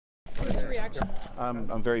reaction?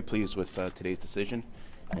 I'm very pleased with today's decision,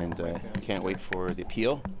 and can't wait for the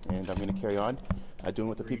appeal. And I'm going to carry on doing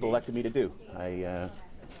what the people elected me to do.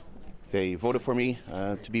 They voted for me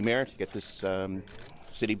to be mayor, to get this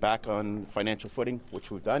city back on financial footing,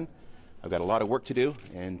 which we've done. I've got a lot of work to do,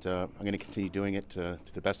 and I'm going to continue doing it to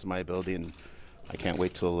the best of my ability. And I can't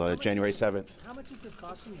wait till January 7th. How much is this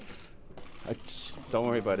costing you? Don't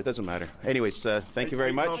worry about it. It doesn't matter. Anyways, thank you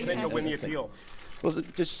very much. Confident you'll win the appeal. Well,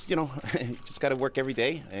 just just got to work every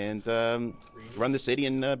day and run the city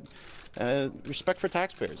in respect for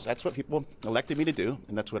taxpayers. That's what people elected me to do,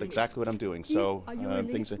 and that's exactly what I'm doing. So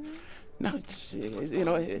things. No, it's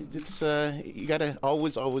you got to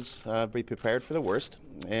always be prepared for the worst,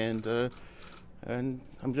 and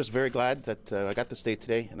I'm just very glad that I got the state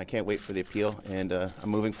today, and I can't wait for the appeal, and I'm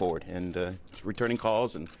moving forward and returning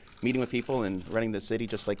calls and meeting with people and running the city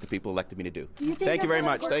just like the people elected me to do. Do you think Thank you very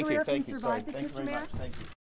much. Thank you. Thank you. Survive this, Mr. Mayor? Thank you.